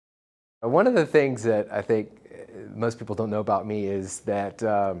One of the things that I think most people don't know about me is that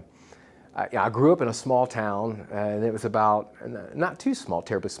I grew up in a small town, and it was about, not too small,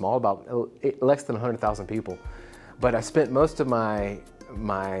 terribly small, about less than 100,000 people. But I spent most of my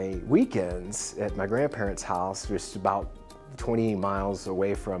weekends at my grandparents' house, just about 20 miles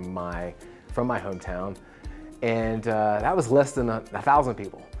away from my hometown, and that was less than 1,000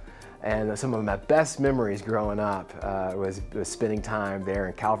 people. And some of my best memories growing up was spending time there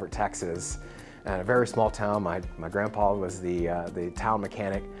in Calvert, Texas, in a very small town. My grandpa was the town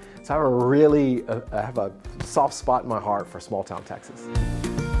mechanic, so I have a soft spot in my heart for small town Texas.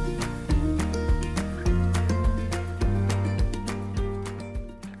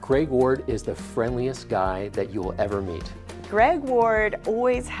 Greg Ward is the friendliest guy that you will ever meet. Greg Ward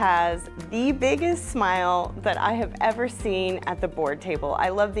always has the biggest smile that I have ever seen at the board table. I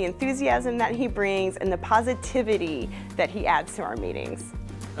love the enthusiasm that he brings and the positivity that he adds to our meetings.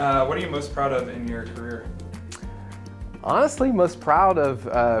 What are you most proud of in your career? Honestly, most proud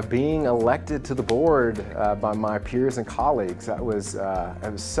of being elected to the board by my peers and colleagues. It was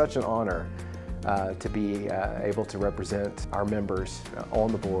such an honor to be able to represent our members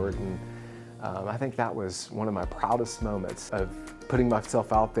on the board. And I think that was one of my proudest moments of putting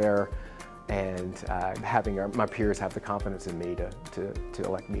myself out there and having my peers have the confidence in me to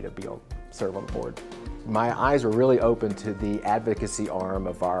elect me to serve on the board. My eyes were really open to the advocacy arm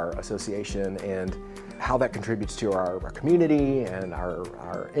of our association and how that contributes to our community and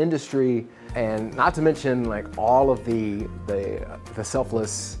our industry, and not to mention like all of the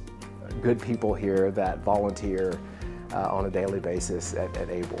selfless good people here that volunteer on a daily basis at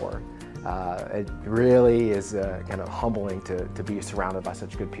ABoR. It really is kind of humbling to be surrounded by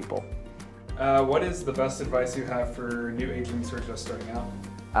such good people. What is the best advice you have for new agents who are just starting out?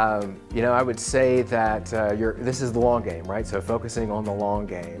 I would say that this is the long game, right? So focusing on the long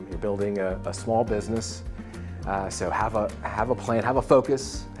game. You're building a small business, so have a plan, have a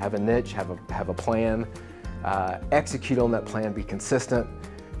focus, have a niche, have a plan, execute on that plan, be consistent,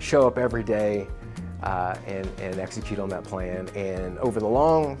 show up every day, and execute on that plan. And over the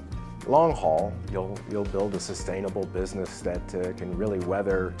long haul, you'll build a sustainable business that can really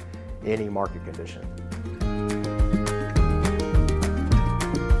weather any market condition.